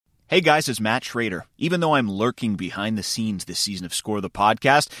Hey guys, it's Matt Schrader. Even though I'm lurking behind the scenes this season of Score the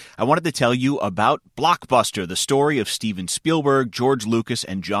Podcast, I wanted to tell you about Blockbuster, the story of Steven Spielberg, George Lucas,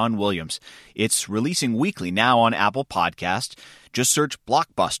 and John Williams. It's releasing weekly now on Apple Podcast. Just search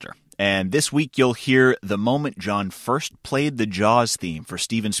Blockbuster. And this week you'll hear the moment John first played the Jaws theme for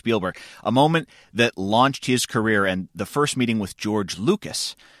Steven Spielberg, a moment that launched his career, and the first meeting with George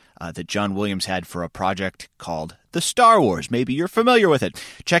Lucas that John Williams had for a project called The Star Wars. Maybe you're familiar with it.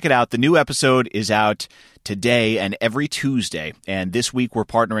 Check it out. The new episode is out today and every Tuesday. And this week we're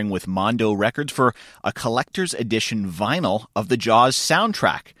partnering with Mondo Records for a collector's edition vinyl of the Jaws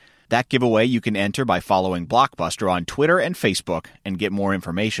soundtrack. That giveaway you can enter by following Blockbuster on Twitter and Facebook and get more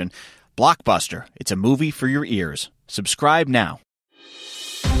information. Blockbuster, it's a movie for your ears. Subscribe now.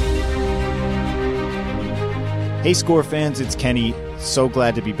 Hey, Score fans, it's Kenny. So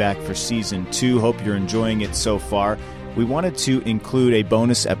glad to be back for Season 2. Hope you're enjoying it so far. We wanted to include a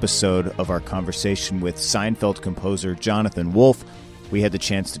bonus episode of our conversation with Seinfeld composer Jonathan Wolff. We had the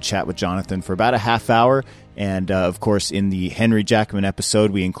chance to chat with Jonathan for about a half hour, and of course, in the Henry Jackman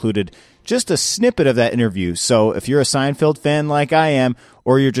episode, we included just a snippet of that interview. So if you're a Seinfeld fan like I am,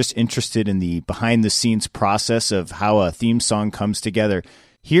 or you're just interested in the behind-the-scenes process of how a theme song comes together,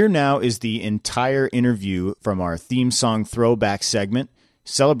 here now is the entire interview from our theme song throwback segment,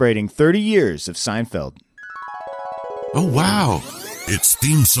 celebrating 30 years of Seinfeld. Oh, wow. It's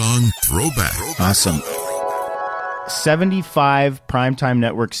theme song throwback. Awesome. 75 primetime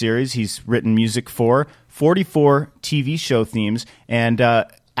network series he's written music for, 44 TV show themes, and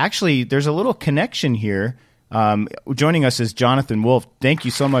actually there's a little connection here. Joining us is Jonathan Wolff. Thank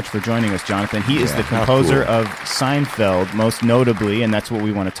you so much for joining us, Jonathan. He is the composer of Seinfeld, most notably, and that's what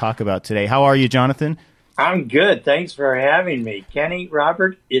we want to talk about today. How are you, Jonathan? I'm good. Thanks for having me. Kenny,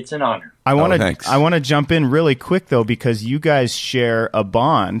 Robert, it's an honor. I want to jump in really quick, though, because you guys share a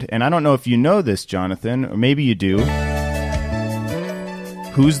bond, and I don't know if you know this, Jonathan, or maybe you do.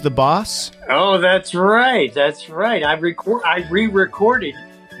 Who's the Boss? Oh, that's right. That's right. I re-recorded.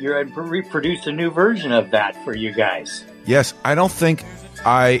 You had reproduced a new version of that for you guys. Yes, I don't think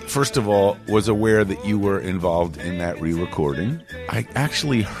I, first of all, was aware that you were involved in that re-recording. I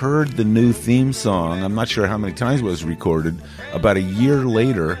actually heard the new theme song, I'm not sure how many times it was recorded, about a year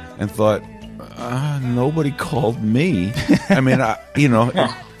later, and thought, nobody called me. I mean,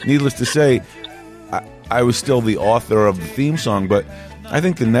 needless to say, I was still the author of the theme song, but I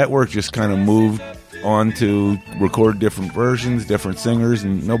think the network just kind of moved on to record different versions, different singers,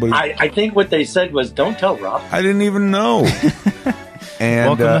 and nobody... I think what they said was, don't tell Rob. I didn't even know. And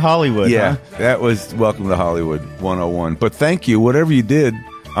welcome to Hollywood. Yeah, huh? That was Welcome to Hollywood 101. But thank you. Whatever you did,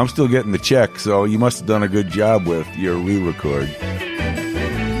 I'm still getting the check, so you must have done a good job with your re-record.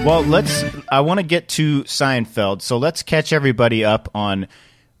 Well, I want to get to Seinfeld, so let's catch everybody up on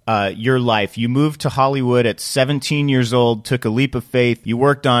your life. You moved to Hollywood at 17 years old, took a leap of faith. You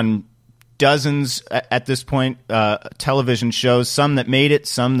worked on dozens at this point, television shows, some that made it,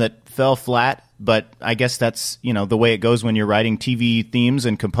 some that fell flat, but I guess that's, the way it goes when you're writing TV themes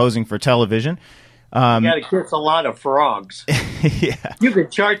and composing for television. You got to kiss a lot of frogs. Yeah. You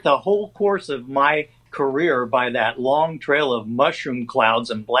could chart the whole course of my career by that long trail of mushroom clouds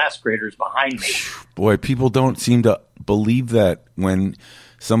and blast craters behind me. Boy, people don't seem to believe that when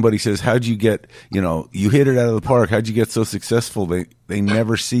somebody says, how'd you get, you hit it out of the park, how'd you get so successful? They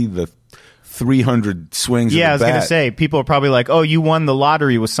never see the 300 swings. Yeah, of the I was going bat. to say, people are probably like, oh, you won the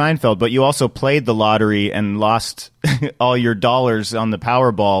lottery with Seinfeld, but you also played the lottery and lost all your dollars on the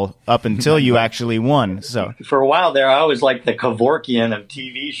Powerball up until you actually won. So for a while there, I was like the Kevorkian of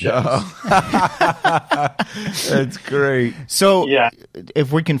TV shows. That's great. So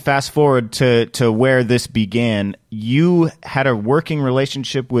if we can fast forward to where this began, you had a working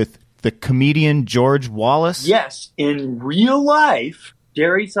relationship with the comedian George Wallace? Yes. In real life,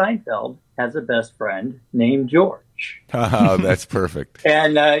 Jerry Seinfeld has a best friend named George. Oh, that's perfect.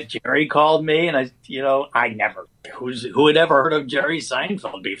 And Jerry called me, and who had ever heard of Jerry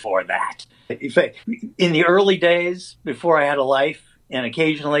Seinfeld before that? In the early days, before I had a life, and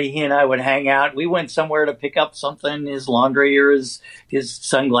occasionally he and I would hang out, we went somewhere to pick up something, his laundry or his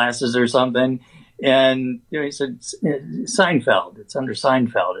sunglasses or something. And he said, Seinfeld, it's under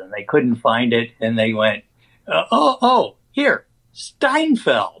Seinfeld. And they couldn't find it. And they went, here,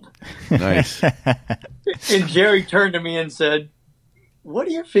 Steinfeld. Nice. And Jerry turned to me and said, what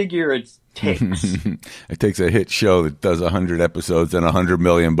do you figure it takes? It takes a hit show that does 100 episodes and $100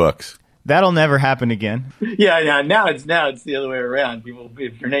 million. That'll never happen again. Yeah, now it's the other way around. People,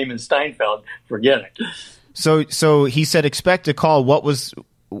 if your name is Steinfeld, forget it. So he said, expect a call.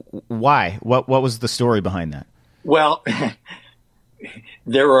 Why? What was the story behind that? Well,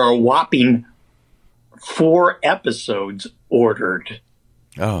 there are a whopping 4 episodes ordered.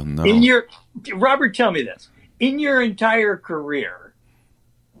 Oh, no. Robert, tell me this. In your entire career,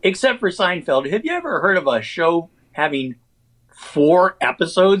 except for Seinfeld, have you ever heard of a show having 4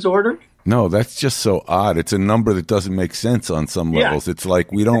 episodes ordered? No, that's just so odd. It's a number that doesn't make sense on some levels. It's like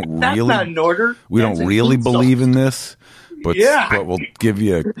that's not an order. We don't really believe in this, but we'll give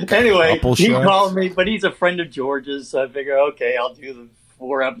you a couple he shots. Called me, but he's a friend of George's, so I figure, okay, I'll do the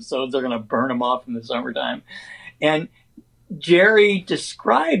 4 episodes. They're going to burn them off in the summertime. And Jerry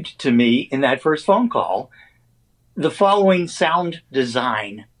described to me in that first phone call the following sound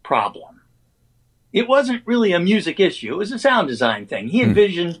design problem. It wasn't really a music issue. It was a sound design thing. He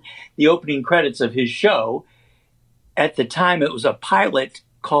envisioned the opening credits of his show. At the time, it was a pilot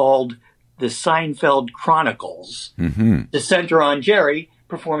called The Seinfeld Chronicles to center on Jerry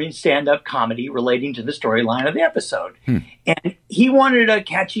performing stand-up comedy relating to the storyline of the episode. And he wanted a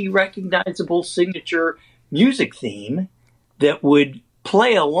catchy, recognizable signature music theme that would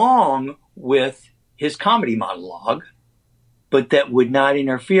play along with his comedy monologue, but that would not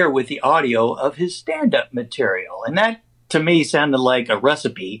interfere with the audio of his stand-up material. And that, to me, sounded like a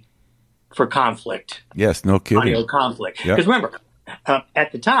recipe for conflict. Yes, no kidding. Audio conflict. Because remember,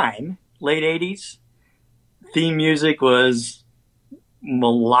 at the time, late 80s, theme music was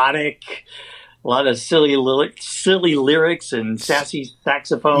melodic, a lot of silly lyrics and sassy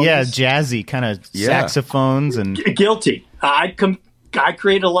saxophones. Yeah, jazzy kind of saxophones. And Guilty. I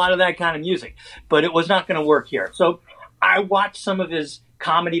created a lot of that kind of music, but it was not going to work here. So I watched some of his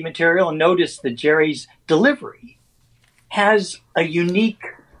comedy material and noticed that Jerry's delivery has a unique,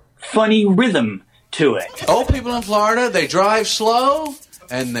 funny rhythm to it. Old people in Florida, they drive slow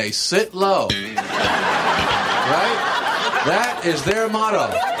and they sit low. Right? That is their motto.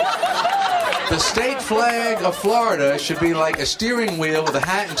 The state flag of Florida should be like a steering wheel with a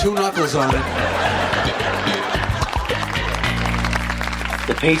hat and 2 knuckles on it.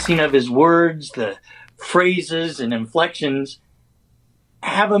 The pacing of his words, the phrases and inflections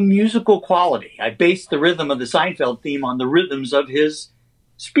have a musical quality. I based the rhythm of the Seinfeld theme on the rhythms of his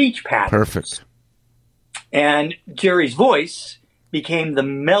speech patterns. Perfect. And Jerry's voice became the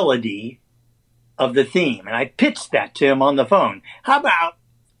melody of the theme. And I pitched that to him on the phone. How about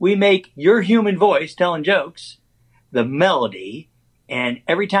we make your human voice telling jokes the melody, and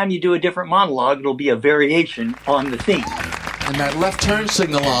every time you do a different monologue, it'll be a variation on the theme. And that left turn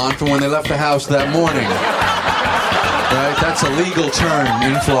signal on for when they left the house that morning. Right? That's a legal turn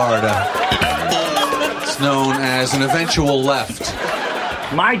in Florida. It's known as an eventual left.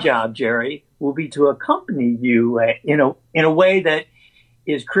 My job, Jerry, will be to accompany you in a way that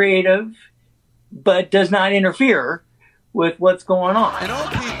is creative, but does not interfere with what's going on. And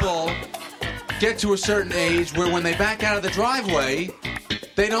old people get to a certain age where when they back out of the driveway,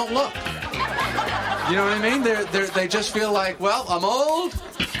 they don't look. You know what I mean? They just feel like, well, I'm old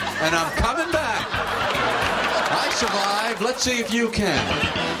and I'm coming back. I survived. Let's see if you can.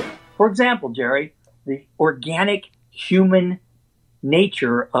 For example, Jerry, the organic human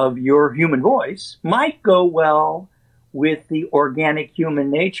nature of your human voice might go well with the organic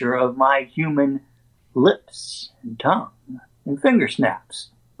human nature of my human lips and tongue and finger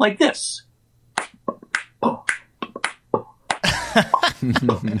snaps. Like this.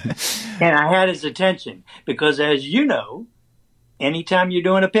 And I had his attention because, as you know, anytime you're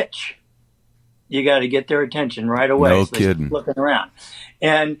doing a pitch, you got to get their attention right away. No so kidding. Looking around.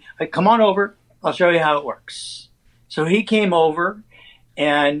 And I come on over. I'll show you how it works. So he came over,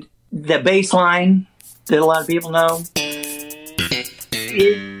 and the bass line that a lot of people know, it,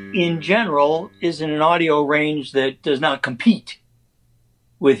 in general, is in an audio range that does not compete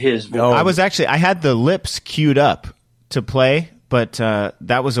with his voice. No. I had the lips queued up to play, but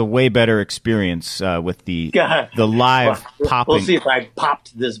that was a way better experience with the live popping. We'll see if I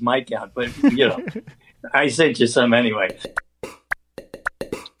popped this mic out, but I sent you some anyway.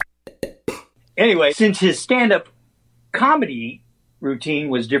 Anyway, since his stand-up comedy routine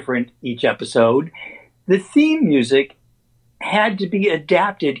was different each episode, the theme music had to be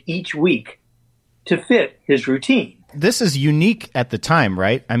adapted each week to fit his routine. This is unique at the time,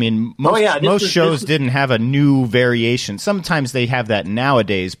 right? I mean, most shows didn't have a new variation. Sometimes they have that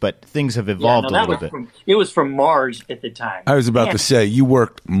nowadays, but things have evolved a little bit. It was from Mars at the time. I was about to say, you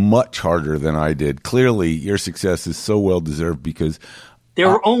worked much harder than I did. Clearly, your success is so well-deserved because... There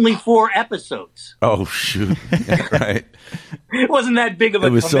were only 4 episodes. Oh, shoot. Right. It wasn't that big of a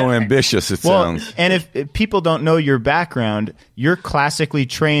commitment. so ambitious, it sounds. And if people don't know your background, you're classically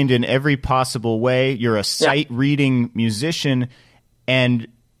trained in every possible way. You're a sight-reading musician, and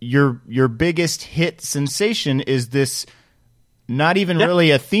your biggest hit sensation is this not even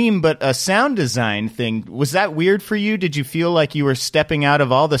really a theme, but a sound design thing. Was that weird for you? Did you feel like you were stepping out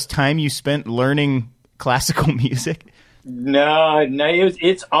of all this time you spent learning classical music? No,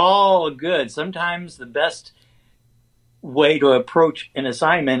 it's all good. Sometimes the best way to approach an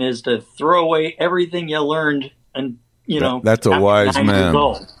assignment is to throw away everything you learned, and that's a wise man.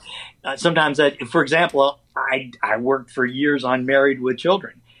 Sometimes, for example, I worked for years on Married with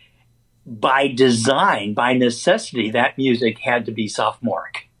Children. By design, by necessity, that music had to be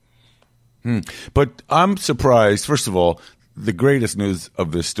sophomoric. But I'm surprised. First of all, the greatest news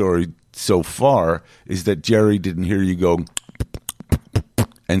of this story so far is that Jerry didn't hear you go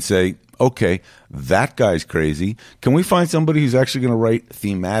and say, okay, that guy's crazy. Can we find somebody who's actually going to write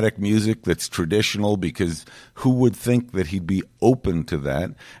thematic music that's traditional? Because who would think that he'd be open to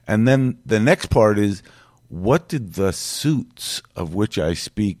that? And then the next part is, what did the suits, of which I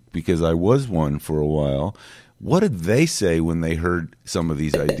speak because I was one for a while, what did they say when they heard some of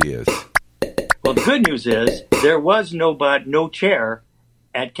these ideas? Well, the good news is there was no chair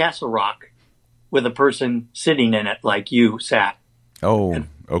at Castle Rock with a person sitting in it like you sat. Oh,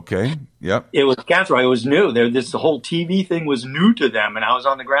 okay. Yep. It was Castle Rock. It was new. The whole TV thing was new to them, and I was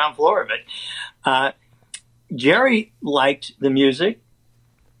on the ground floor of it. Jerry liked the music.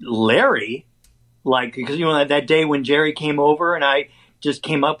 Larry liked it because, that day when Jerry came over and I just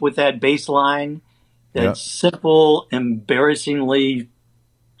came up with that bass line, that simple, embarrassingly,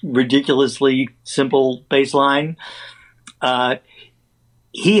 ridiculously simple bass line.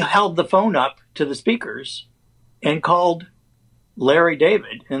 He held the phone up to the speakers and called Larry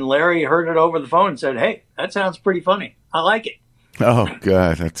David, and Larry heard it over the phone and said, "Hey, that sounds pretty funny. I like it." Oh,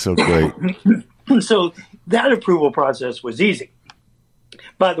 God, that's so great. So that approval process was easy.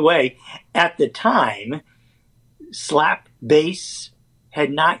 By the way, at the time, slap bass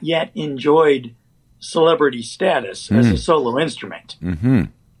had not yet enjoyed celebrity status as a solo instrument. Mm-hmm.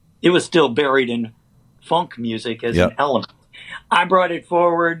 It was still buried in funk music as an element. I brought it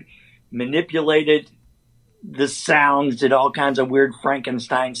forward, manipulated the sounds, did all kinds of weird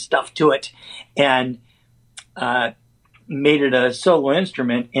Frankenstein stuff to it, and made it a solo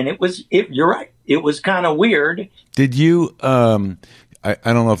instrument. And you're right, it was kind of weird. Did you, I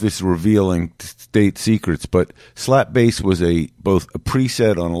don't know if this is revealing state secrets, but slap bass was both a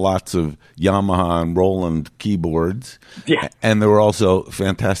preset on lots of Yamaha and Roland keyboards. Yeah. And there were also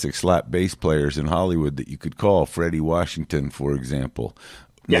fantastic slap bass players in Hollywood that you could call. Freddie Washington, for example.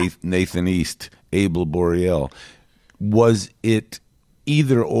 Yeah. Nathan East, Abel Boreal. Was it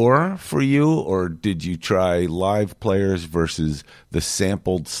either or for you, or did you try live players versus the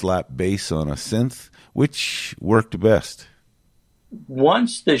sampled slap bass on a synth? Which worked best?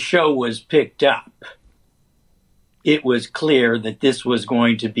 Once the show was picked up, it was clear that this was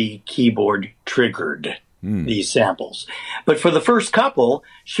going to be keyboard triggered, these samples. But for the first couple,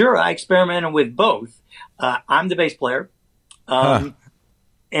 sure, I experimented with both. I'm the bass player.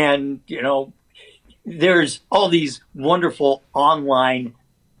 And, there's all these wonderful online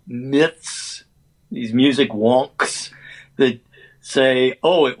myths, these music wonks that say,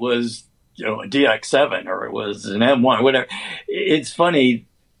 oh, it was, a DX7 or it was an M1, whatever. It's funny,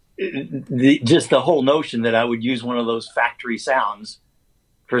 just the whole notion that I would use one of those factory sounds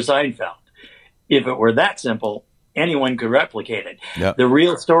for Seinfeld. If it were that simple, anyone could replicate it. Yep. The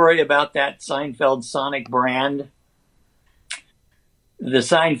real story about that Seinfeld sonic brand, the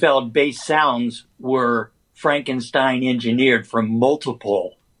Seinfeld bass sounds were Frankenstein engineered from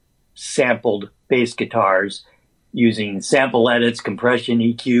multiple sampled bass guitars using sample edits, compression,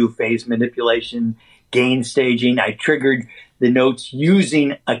 EQ, phase manipulation, gain staging. I triggered the notes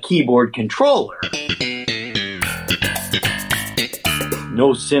using a keyboard controller.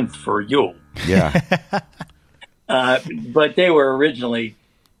 No synth for you. Yeah. But they were originally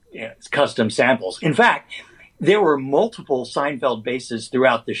custom samples. In fact, there were multiple Seinfeld basses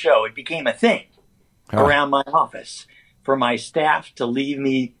throughout the show. It became a thing around my office for my staff to leave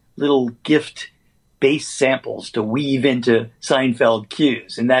me little gift bass samples to weave into Seinfeld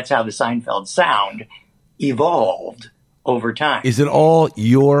cues. And that's how the Seinfeld sound evolved over time. Is it all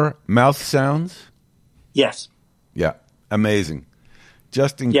your mouth sounds? Yes. Yeah. Amazing.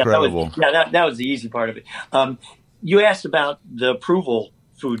 Just incredible. That was the easy part of it. You asked about the approval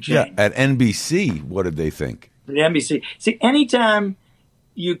food chain. Yeah. At NBC, what did they think? The NBC. See, anytime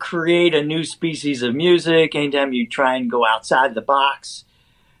you create a new species of music, anytime you try and go outside the box,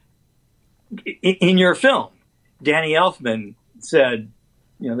 in your film, Danny Elfman said,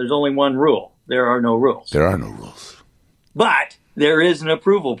 there's only one rule. There are no rules. There are no rules. But there is an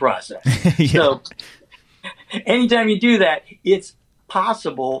approval process. So anytime you do that, it's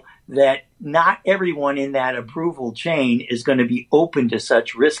possible that not everyone in that approval chain is going to be open to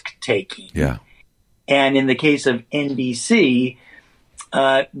such risk taking. Yeah. And in the case of NBC,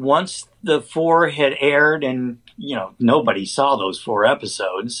 once the 4 had aired and, nobody saw those 4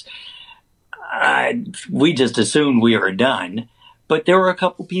 episodes, we just assumed we were done. But there were a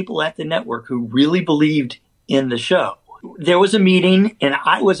couple people at the network who really believed in the show. There was a meeting, and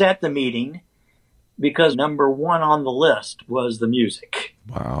I was at the meeting because number 1 on the list was the music.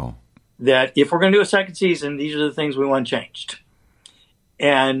 Wow. That if we're going to do a second season, these are the things we want changed.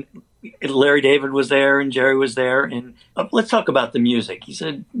 And Larry David was there and Jerry was there. And let's talk about the music. He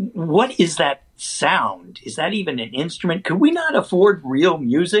said, what is that sound? Is that even an instrument? Could we not afford real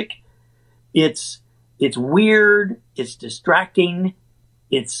music? It's weird. It's distracting.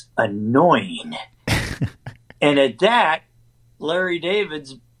 It's annoying. And at that, Larry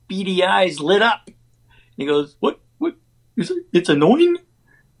David's beady eyes lit up. He goes, what? It's annoying?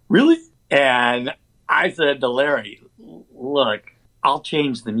 Really? And I said to Larry, look, I'll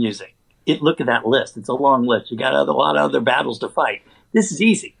change the music. Look at that list. It's a long list. You got a lot of other battles to fight. This is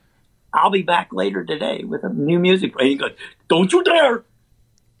easy. I'll be back later today with a new music. And he goes, don't you dare.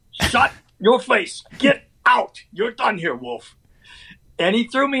 Shut your face. Get out. You're done here, Wolff. And he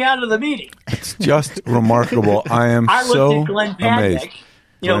threw me out of the meeting. It's just remarkable. I looked at Glenn Padnick.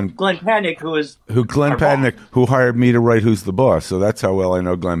 Amazed. Glenn Padnick, who hired me to write Who's the Boss. So that's how well I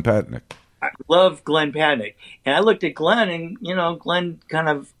know Glenn Padnick. I love Glenn Padnick. And I looked at Glenn, and, Glenn kind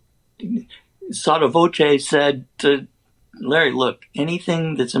of sotto voce said to Larry, look,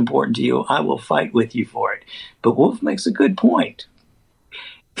 anything that's important to you, I will fight with you for it. But Wolff makes a good point.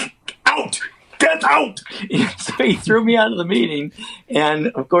 Out! Get out! So he threw me out of the meeting. And,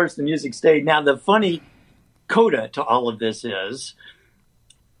 of course, the music stayed. Now, the funny coda to all of this is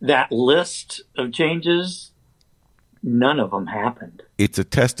that list of changes, none of them happened. It's a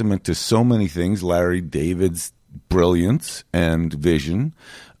testament to so many things, Larry David's brilliance and vision.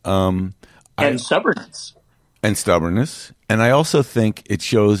 And stubbornness. And stubbornness. And I also think it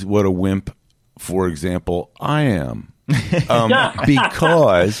shows what a wimp, for example, I am.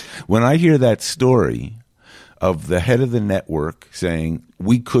 Because when I hear that story of the head of the network saying,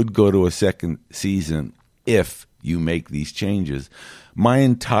 we could go to a second season if you make these changes, my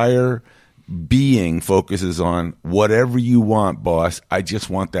entire being focuses on whatever you want, boss. I just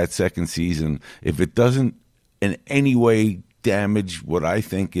want that second season. If it doesn't in any way damage what I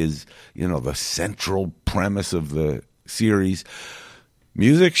think is, the central premise of the series,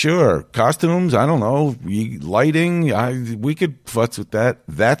 music, sure. Costumes, I don't know. Lighting, we could futz with that.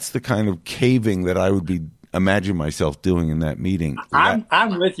 That's the kind of caving that I would imagine myself doing in that meeting.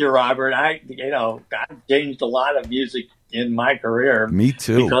 I'm with you, Robert. I've changed a lot of music in my career. Me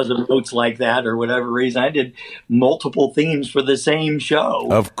too. Because of notes like that or whatever reason. I did multiple themes for the same show.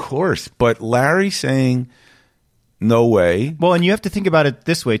 Of course. But Larry saying, no way. Well, and you have to think about it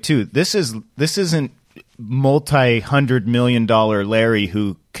this way, too. This isn't multi-$100 million Larry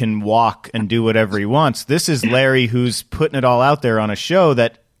who can walk and do whatever he wants. This is Larry who's putting it all out there on a show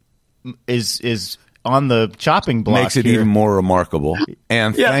that is on the chopping block. Makes it even more remarkable.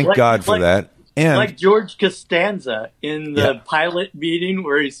 And thank God for that. And like George Costanza in the pilot meeting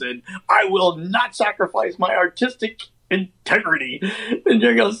where he said, I will not sacrifice my artistic integrity. And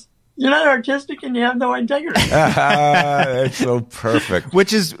Jerry goes, you're not artistic and you have no integrity. That's so perfect.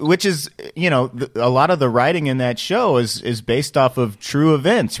 Which is a lot of the writing in that show is based off of true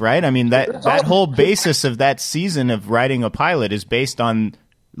events, right? I mean, that whole basis of that season of writing a pilot is based on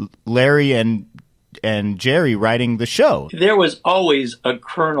Larry and Jerry writing the show. There was always a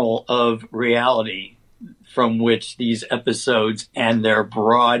kernel of reality from which these episodes and their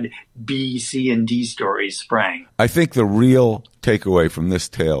broad B, C, and D stories sprang. I think the real takeaway from this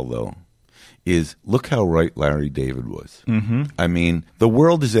tale, though, is look how right Larry David was. Mm-hmm. I mean, the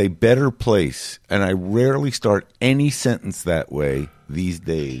world is a better place, and I rarely start any sentence that way these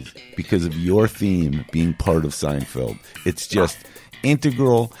days because of your theme being part of Seinfeld. It's just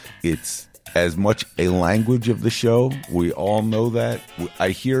integral. It's as much a language of the show. We all know that. I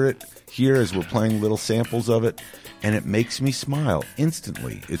hear it here as we're playing little samples of it, and it makes me smile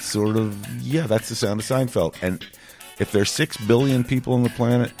instantly. It's sort of, that's the sound of Seinfeld. And if there's 6 billion people on the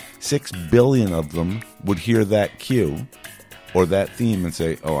planet, 6 billion of them would hear that cue or that theme and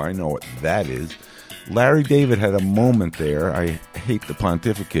say, oh, I know what that is. Larry David had a moment there. I hate to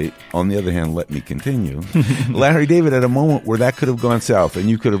pontificate. On the other hand, let me continue. Larry David had a moment where that could have gone south, and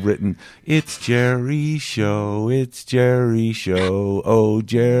you could have written, it's Jerry's show, it's Jerry's show. Oh,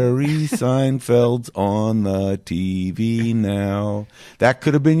 Jerry Seinfeld's on the TV now. That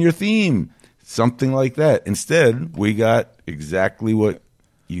could have been your theme. Something like that. Instead, we got exactly what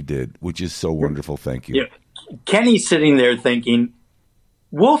You did, which is so wonderful. Thank you. Yeah. Kenny's sitting there thinking,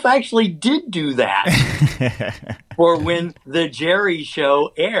 Wolff actually did do that. Or when the Jerry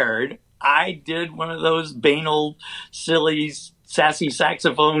Show aired, I did one of those banal, silly, sassy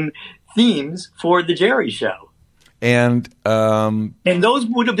saxophone themes for the Jerry Show. And those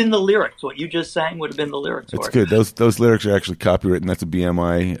would have been the lyrics. What you just sang would have been the lyrics. It's good. Those lyrics are actually copywritten. That's a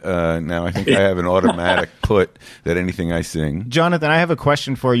BMI. Now I think I have an automatic put that anything I sing. Jonathan, I have a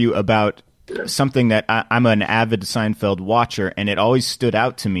question for you about something that I'm an avid Seinfeld watcher, and it always stood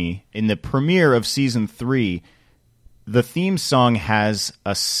out to me. In the premiere of season 3, the theme song has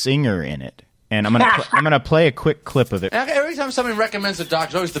a singer in it. And I'm gonna play a quick clip of it. Every time somebody recommends a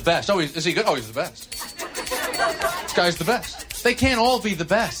doctor, always the best. Always, is he good? Oh, he's the best. This guy's the best. They can't all be the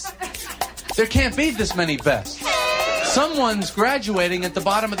best. There can't be this many best. Someone's graduating at the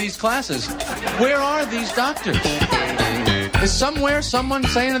bottom of these classes. Where are these doctors? Is somewhere someone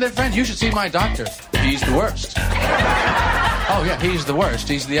saying to their friend, "You should see my doctor. He's the worst." Oh yeah, he's the worst.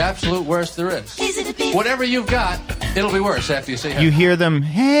 He's the absolute worst there is. Whatever you've got, it'll be worse after you see him. You hear them,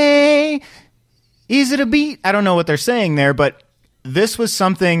 "Hey, is it a beat?" I don't know what they're saying there, but this was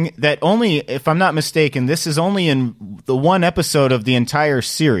something that only, if I'm not mistaken, this is only in the one episode of the entire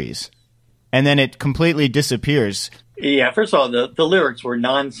series. And then it completely disappears. Yeah, first of all, the lyrics were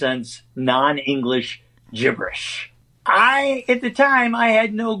nonsense, non-English gibberish. At the time, I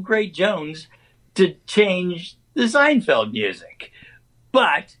had no Great Jones to change the Seinfeld music.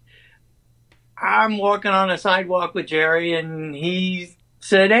 But I'm walking on a sidewalk with Jerry, and he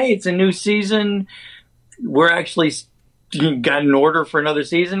said, "Hey, it's a new season. We're actually got an order for another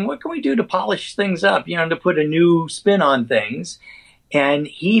season. What can we do to polish things up, to put a new spin on things?" And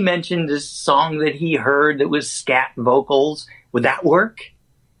he mentioned this song that he heard that was scat vocals. Would that work?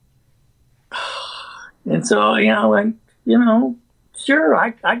 And so, sure,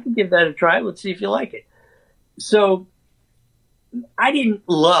 I could give that a try. Let's see if you like it. So I didn't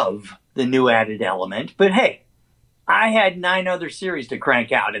love the new added element, but hey, I had 9 other series to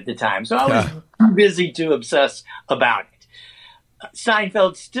crank out at the time, so I was too busy to obsess about it.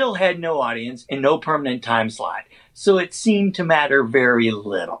 Seinfeld still had no audience and no permanent time slot, so it seemed to matter very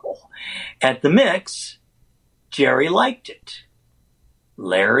little. At the mix, Jerry liked it.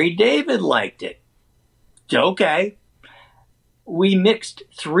 Larry David liked it. Okay. We mixed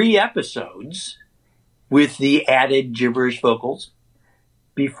 3 episodes with the added gibberish vocals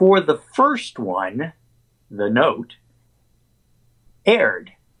before the first one, The Note,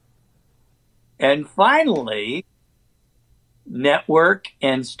 aired. And finally, network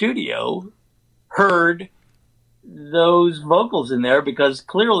and studio heard those vocals in there, because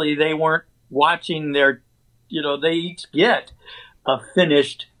clearly they weren't watching their, they each get a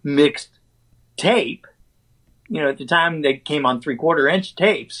finished mixed tape. At the time they came on 3/4-inch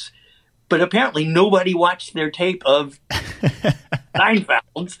tapes, but apparently nobody watched their tape of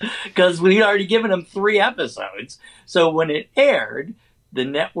Seinfeld's, because we'd already given them 3 episodes. So when it aired, the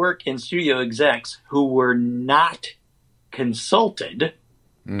network and studio execs who were not consulted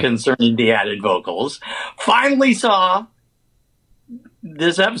concerning the added vocals finally saw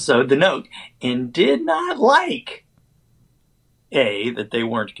this episode, The Note, and did not like that they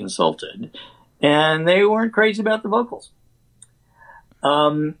weren't consulted, and they weren't crazy about the vocals.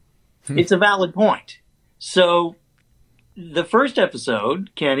 It's a valid point. So the first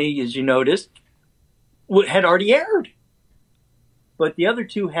episode, Kenny, as you noticed, had already aired, but the other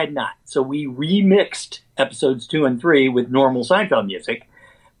 2 had not. So we remixed episodes 2 and 3 with normal Seinfeld music.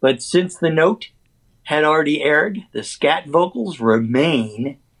 But since The Note had already aired, the scat vocals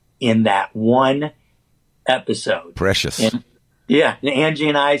remain in that one episode. Precious. And Angie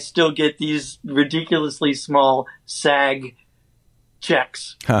and I still get these ridiculously small SAG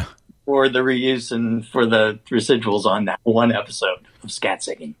checks for the reuse and for the residuals on that one episode of scat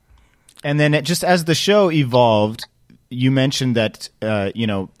singing. And then just as the show evolved, you mentioned that,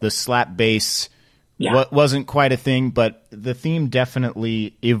 the slap bass wasn't quite a thing, but the theme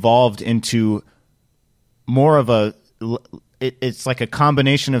definitely evolved into more of it's like a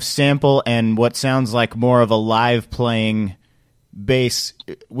combination of sample and what sounds like more of a live playing bass.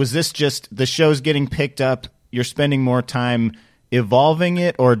 Was this just the show's getting picked up, you're spending more time evolving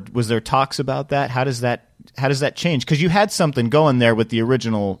it, or was there talks about that? How does that change? Because you had something going there with the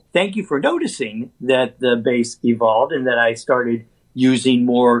original. Thank you for noticing that the bass evolved and that I started using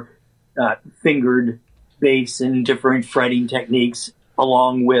more fingered bass and different fretting techniques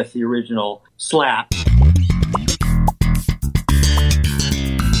along with the original slap.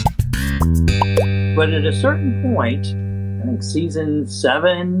 But at a certain point, I think season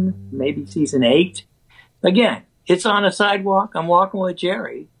 7, maybe season 8, again, it's on a sidewalk. I'm walking with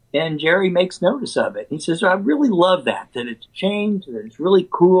Jerry, and Jerry makes notice of it. He says, I really love that it's changed, that it's really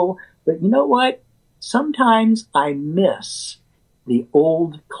cool. But you know what? Sometimes I miss the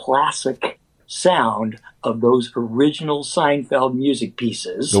old classic sound of those original Seinfeld music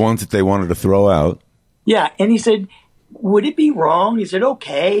pieces. The ones that they wanted to throw out. Yeah. And he said, would it be wrong? He said,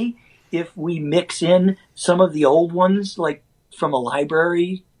 okay, if we mix in some of the old ones, like from a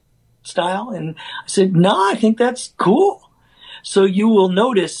library style? And I said, no, I think that's cool. So you will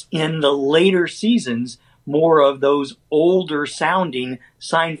notice in the later seasons more of those older sounding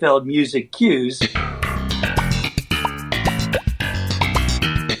Seinfeld music cues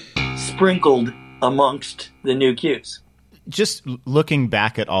sprinkled amongst the new cues. Just looking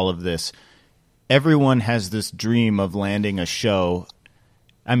back at all of this, everyone has this dream of landing a show.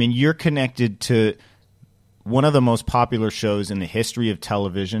 I mean, you're connected to one of the most popular shows in the history of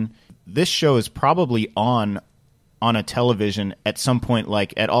television. This show is probably on a television at some point,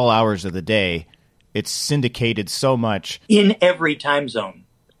 like at all hours of the day. It's syndicated so much. In every time zone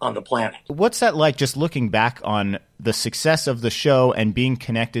on the planet. What's that like, just looking back on the success of the show and being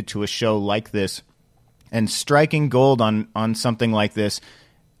connected to a show like this and striking gold on something like this?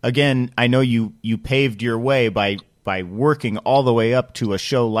 Again, I know you paved your way by working all the way up to a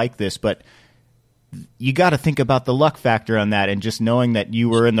show like this, but you got to think about the luck factor on that and just knowing that you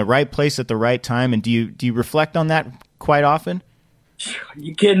were in the right place at the right time. And do you reflect on that quite often?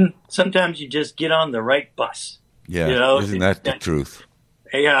 You kidding? Sometimes you just get on the right bus. Yeah, you know? Isn't that the truth?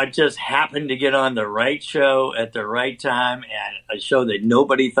 Yeah, I just happened to get on the right show at the right time, and a show that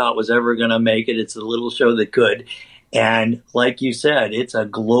nobody thought was ever going to make it. It's a little show that could. And like you said, it's a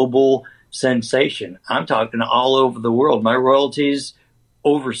global sensation. I'm talking all over the world. My royalties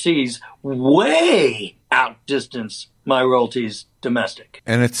overseas way outdistance my royalties domestic.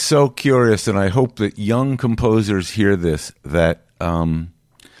 And it's so curious, and I hope that young composers hear this, that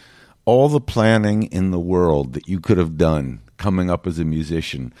all the planning in the world that you could have done coming up as a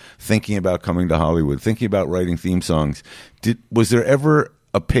musician, thinking about coming to Hollywood, thinking about writing theme songs, was there ever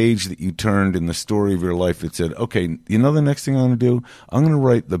a page that you turned in the story of your life that said, okay, you know the next thing I'm going to do? I'm going to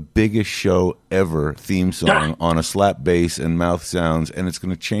write the biggest show ever theme song on a slap bass and mouth sounds, and it's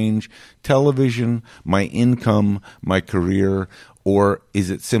going to change television, my income, my career? Or is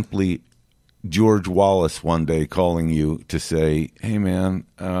it simply George Wallace one day calling you to say, hey, man.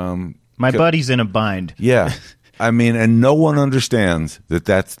 My buddy's in a bind. Yeah. I mean, and no one understands that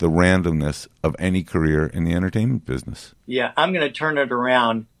that's the randomness of any career in the entertainment business. Yeah, I'm going to turn it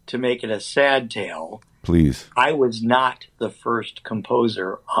around to make it a sad tale. Please. I was not the first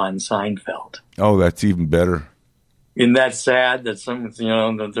composer on Seinfeld. Oh, that's even better. Isn't that sad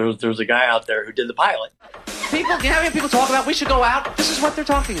that there's a guy out there who did the pilot? People talk about we should go out. This is what they're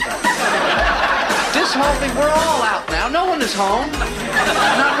talking about. This whole thing, we're all out now. No one is home.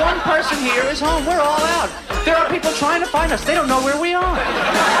 Not one person here is home. We're all out. There are people trying to find us. They don't know where we are.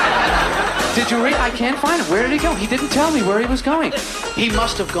 Did you read? I can't find him. Where did he go? He didn't tell me where he was going. He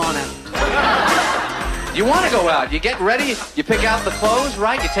must have gone out. You want to go out. You get ready. You pick out the clothes,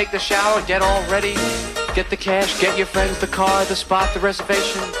 right? You take the shower, get all ready. Get the cash, get your friends, the car, the spot, the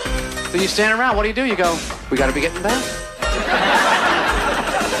reservation. Then you stand around. What do? You go, we got to be getting back.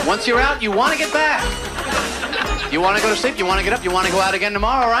 Once you're out, you want to get back. You want to go to sleep, you want to get up, you want to go out again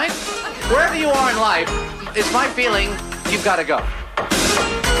tomorrow, right? Wherever you are in life, it's my feeling you've got to go.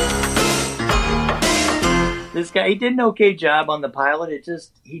 This guy, he did an okay job on the pilot. It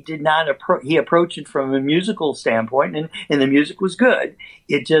just, he did not he approached it from a musical standpoint, and the music was good.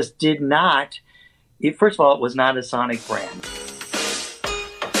 It just did not, first of all, it was not a sonic brand.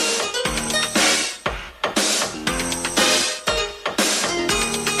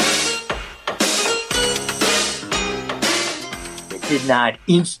 It did not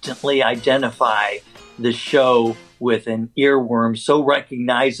instantly identify the show with an earworm so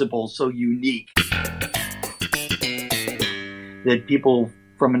recognizable, so unique, that people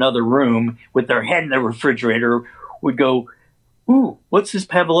from another room with their head in the refrigerator would go, ooh, what's this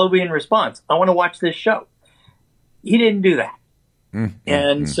Pavlovian response? I want to watch this show. He didn't do that.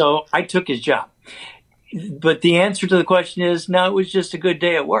 And so I took his job. But the answer to the question is, no, it was just a good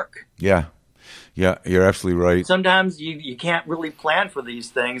day at work. Yeah. Yeah, you're absolutely right. Sometimes you can't really plan for these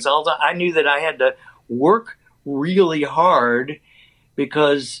things. Although I knew that I had to work really hard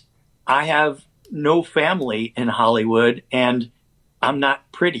because I have no family in Hollywood and I'm not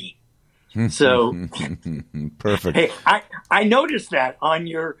pretty. So perfect. Hey, I noticed that on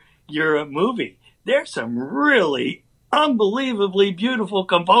your movie. There's some really unbelievably beautiful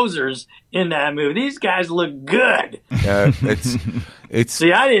composers in that movie. These guys look good. It's.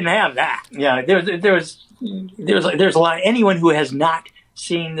 See, I didn't have that. Yeah, there's a lot. Anyone who has not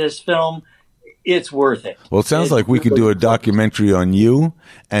seen this film, it's worth it. Well, it sounds like we could do a documentary on you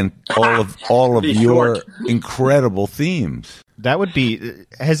and all of your incredible themes. That would be.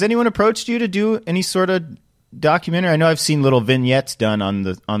 Has anyone approached you to do any sort of documentary? I know I've seen little vignettes done on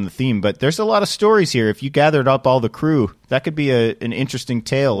the theme, but there's a lot of stories here. If you gathered up all the crew, that could be an interesting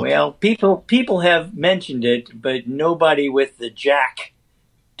tale. Well, people have mentioned it, but nobody with the jack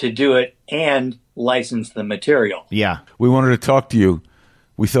to do it and license the material. Yeah, we wanted to talk to you.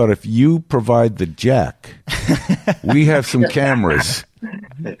 We thought if you provide the jack, we have some cameras.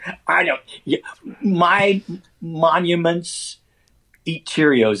 I don't. My monuments eat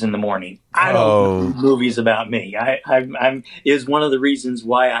Cheerios in the morning. I don't do movies about me. I'm is one of the reasons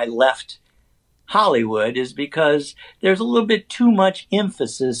why I left Hollywood, is because there's a little bit too much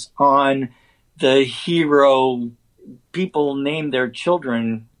emphasis on the hero. People name their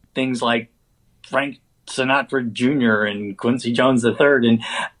children things like Frank Sinatra Jr. and Quincy Jones III, and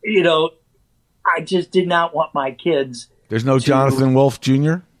I just did not want my kids. There's no Jonathan Wolff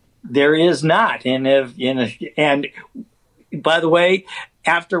Jr.? There is not, and by the way,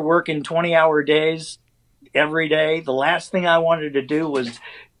 after working 20-hour days every day, the last thing I wanted to do was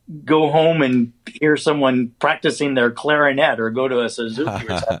go home and hear someone practicing their clarinet or go to a Suzuki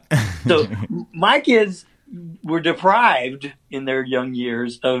or something. So my kids were deprived in their young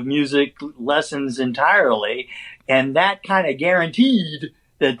years of music lessons entirely, and that kind of guaranteed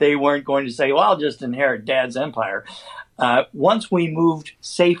that they weren't going to say, well, I'll just inherit Dad's empire. Once we moved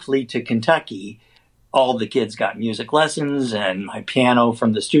safely to Kentucky, all the kids got music lessons, and my piano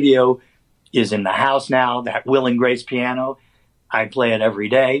from the studio is in the house now, that Will and Grace piano. I play it every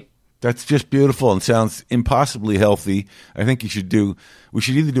day. That's just beautiful and sounds impossibly healthy. I think we should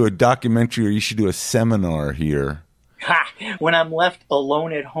either do a documentary or you should do a seminar here. When I'm left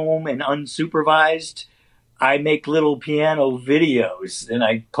alone at home and unsupervised, I make little piano videos and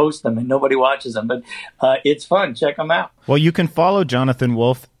I post them and nobody watches them, but it's fun. Check them out. Well, you can follow Jonathan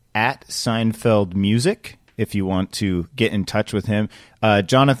Wolff at Seinfeld Music if you want to get in touch with him.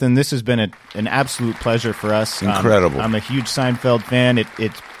 Jonathan, this has been an absolute pleasure for us. Incredible. I'm a huge Seinfeld fan.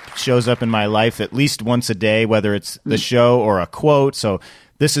 It shows up in my life at least once a day, whether it's the show or a quote. So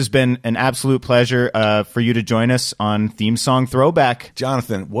this has been an absolute pleasure for you to join us on Theme Song Throwback.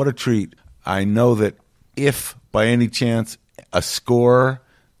 Jonathan, what a treat. I know that if by any chance a Score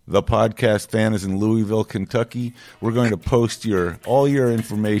the podcast fan is in Louisville, Kentucky, we're going to post all your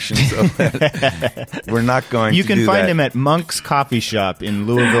information so that we're not going to do that. You can find him at Monk's Coffee Shop in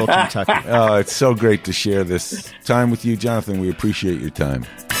Louisville, Kentucky. Oh, it's so great to share this time with you, Jonathan. We appreciate your time.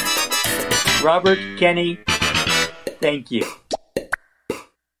 Robert, Kenny, thank you.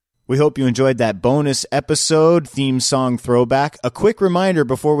 We hope you enjoyed that bonus episode, Theme Song Throwback. A quick reminder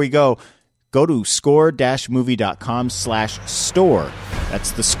before we go to score-movie.com/store.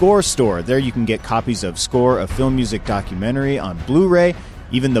 That's the Score store. There you can get copies of Score, a film music documentary on Blu-ray,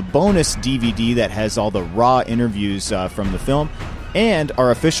 even the bonus DVD that has all the raw interviews from the film, and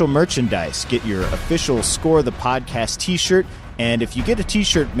our official merchandise. Get your official Score the Podcast t-shirt. And if you get a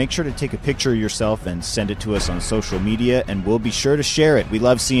t-shirt, make sure to take a picture of yourself and send it to us on social media, and we'll be sure to share it. We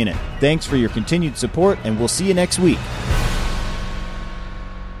love seeing it. Thanks for your continued support, and we'll see you next week.